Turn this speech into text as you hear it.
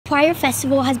choir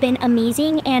festival has been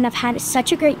amazing, and I've had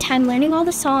such a great time learning all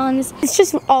the songs. It's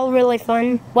just all really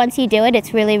fun. Once you do it,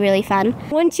 it's really, really fun.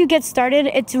 Once you get started,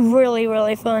 it's really,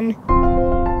 really fun.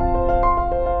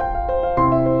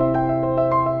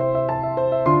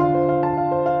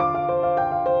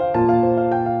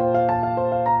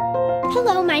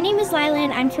 Hello, my name is Lila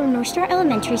and I'm from North Star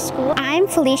Elementary School. I'm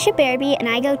Felicia Bearby and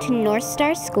I go to North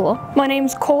Star School. My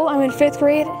name's Cole. I'm in 5th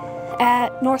grade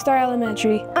at North Star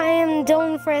Elementary. I am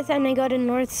Dylan Frith and I go to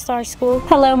North Star School.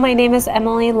 Hello, my name is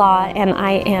Emily Law and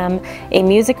I am a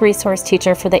music resource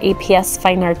teacher for the APS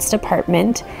Fine Arts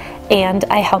Department, and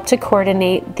I help to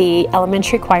coordinate the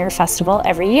Elementary Choir Festival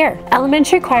every year.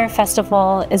 Elementary Choir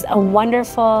Festival is a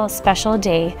wonderful, special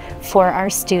day for our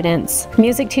students.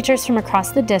 Music teachers from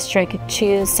across the district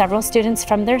choose several students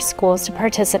from their schools to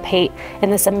participate in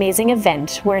this amazing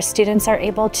event where students are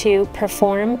able to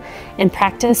perform and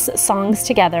practice songs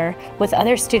together with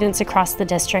other students across the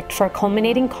district for a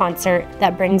culminating concert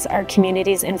that brings our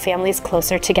communities and families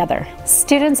closer together.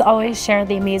 Students always share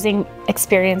the amazing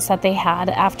experience that they had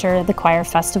after the choir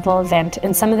festival event,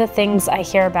 and some of the things I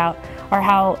hear about are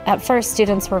how at first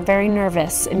students were very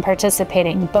nervous in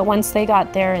participating, but once they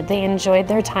got there, they enjoyed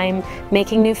their time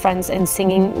making new friends and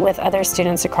singing with other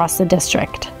students across the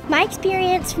district. My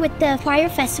experience with the choir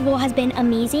festival has been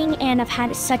amazing, and I've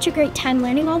had such a great time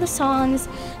learning all the songs.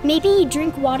 Maybe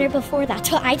drink water before,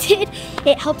 that's what I did.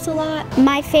 It helps a lot.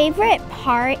 My favorite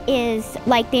part is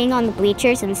like being on the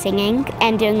bleachers and singing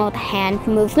and doing all the hand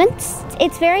movements.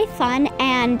 It's very fun,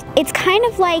 and it's kind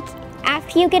of like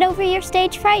after you get over your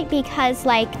stage fright, because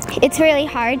like it's really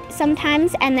hard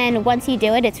sometimes, and then once you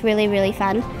do it, it's really, really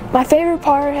fun. My favorite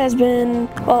part has been,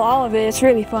 well, all of it. It's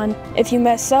really fun. If you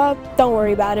mess up, don't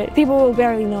worry about it. People will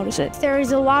barely notice it. There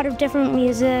is a lot of different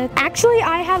music. Actually,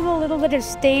 I have a little bit of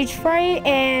stage fright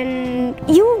and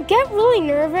you get really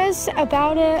nervous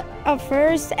about it at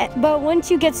first, but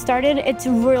once you get started, it's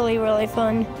really, really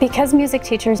fun. Because music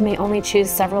teachers may only choose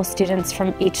several students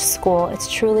from each school,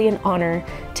 it's truly an honor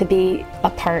to be a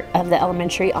part of the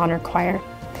Elementary Honor Choir.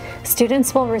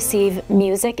 Students will receive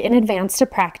music in advance to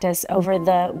practice over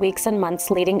the weeks and months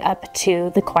leading up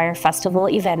to the choir festival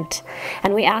event,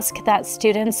 and we ask that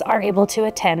students are able to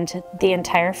attend the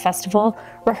entire festival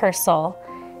rehearsal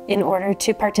in order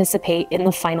to participate in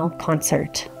the final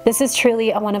concert. This is truly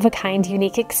a one-of-a-kind,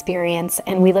 unique experience,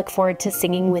 and we look forward to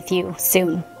singing with you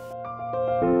soon.